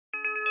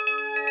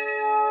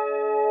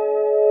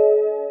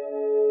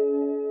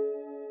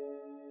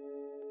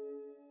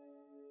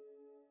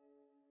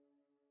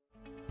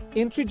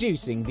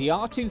Introducing the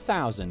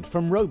R2000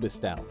 from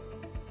Robustel.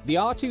 The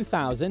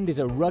R2000 is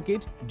a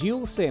rugged,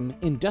 dual-SIM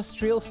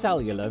industrial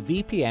cellular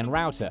VPN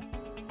router,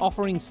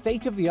 offering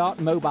state-of-the-art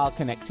mobile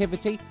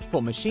connectivity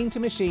for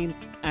machine-to-machine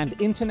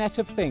and Internet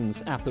of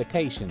Things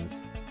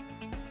applications.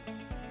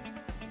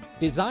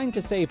 Designed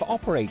to save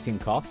operating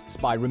costs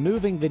by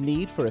removing the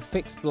need for a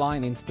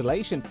fixed-line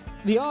installation,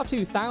 the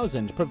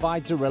R2000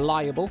 provides a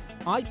reliable,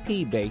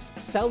 IP-based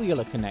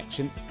cellular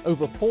connection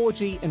over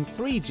 4G and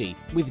 3G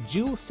with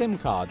dual SIM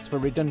cards for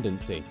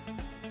redundancy.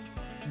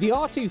 The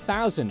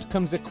R2000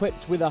 comes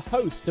equipped with a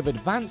host of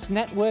advanced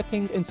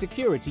networking and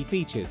security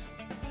features.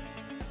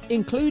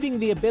 Including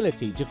the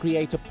ability to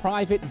create a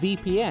private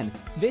VPN,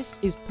 this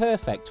is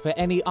perfect for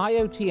any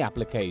IoT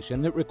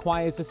application that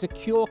requires a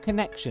secure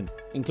connection,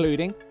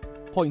 including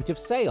point of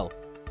sale,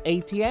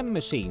 ATM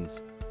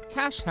machines,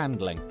 cash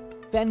handling,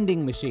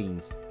 vending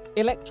machines,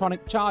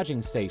 electronic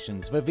charging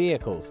stations for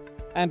vehicles,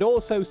 and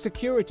also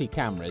security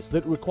cameras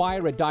that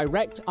require a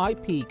direct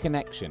IP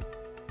connection.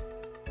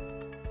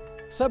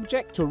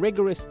 Subject to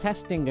rigorous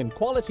testing and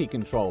quality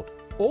control,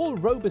 all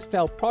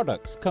Robustel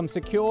products come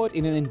secured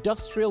in an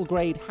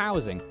industrial-grade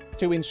housing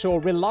to ensure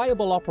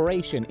reliable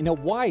operation in a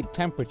wide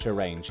temperature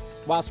range,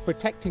 whilst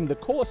protecting the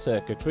core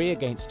circuitry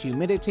against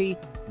humidity,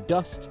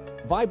 dust,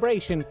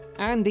 vibration,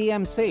 and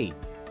EMC.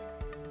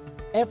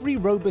 Every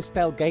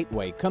Robustel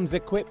gateway comes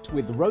equipped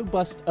with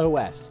Robustel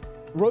OS,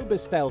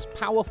 Robustel's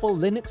powerful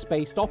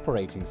Linux-based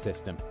operating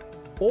system.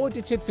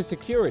 Audited for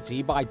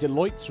security by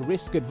Deloitte's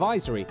Risk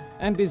Advisory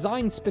and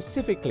designed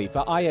specifically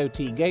for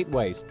IoT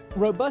gateways,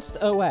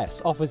 Robustel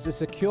OS offers a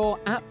secure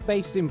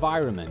app-based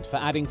environment for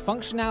adding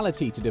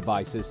functionality to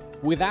devices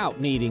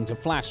without needing to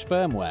flash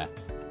firmware.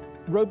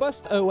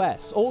 Robustel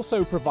OS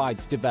also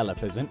provides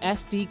developers an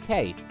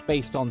SDK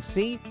based on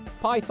C,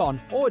 Python,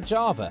 or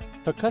Java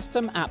for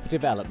custom app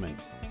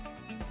development.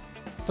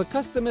 For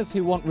customers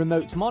who want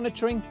remote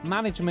monitoring,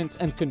 management,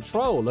 and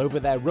control over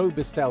their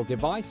Robustel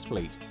device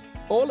fleet,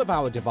 all of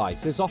our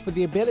devices offer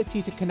the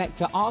ability to connect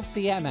to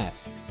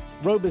RCMS,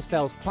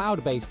 Robustel's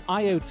cloud-based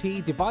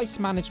IoT device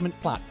management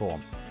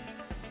platform.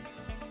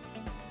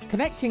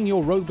 Connecting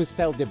your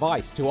Robustel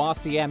device to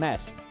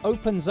RCMS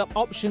opens up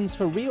options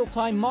for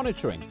real-time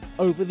monitoring,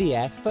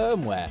 over-the-air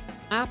firmware,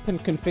 app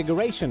and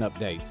configuration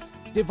updates,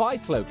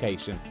 device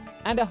location,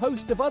 and a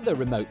host of other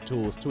remote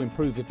tools to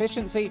improve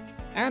efficiency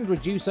and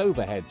reduce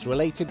overheads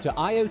related to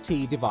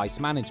IoT device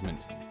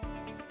management.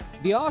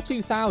 The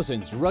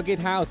R2000's rugged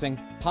housing,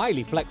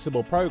 highly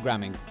flexible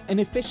programming, and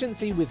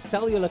efficiency with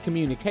cellular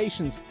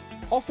communications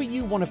offer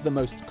you one of the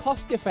most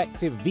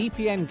cost-effective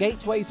VPN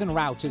gateways and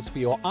routers for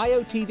your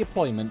IoT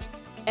deployment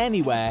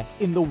anywhere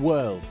in the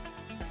world.